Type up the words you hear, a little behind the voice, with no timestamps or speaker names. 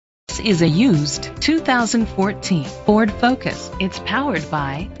is a used 2014 Ford Focus. It's powered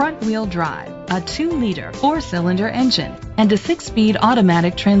by front-wheel drive, a 2-liter 4-cylinder engine, and a 6-speed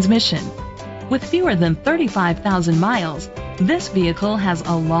automatic transmission. With fewer than 35,000 miles, this vehicle has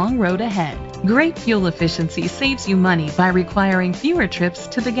a long road ahead. Great fuel efficiency saves you money by requiring fewer trips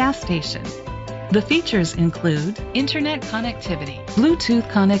to the gas station. The features include internet connectivity, Bluetooth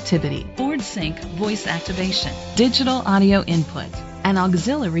connectivity, Ford Sync voice activation, digital audio input, an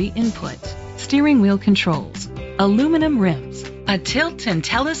auxiliary input, steering wheel controls, aluminum rims, a tilt and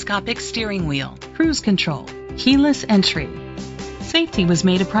telescopic steering wheel, cruise control, keyless entry. Safety was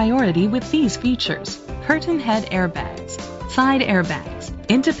made a priority with these features: curtain head airbags, side airbags,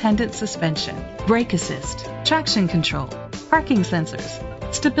 independent suspension, brake assist, traction control, parking sensors,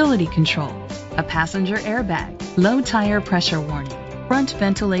 stability control, a passenger airbag, low tire pressure warning, front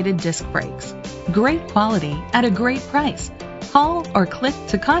ventilated disc brakes. Great quality at a great price. Call or click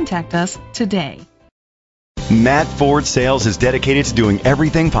to contact us today. Matt Ford Sales is dedicated to doing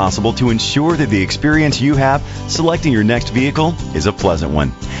everything possible to ensure that the experience you have selecting your next vehicle is a pleasant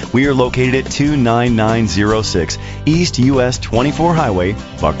one. We are located at 29906 East US 24 Highway,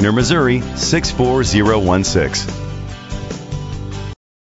 Buckner, Missouri 64016.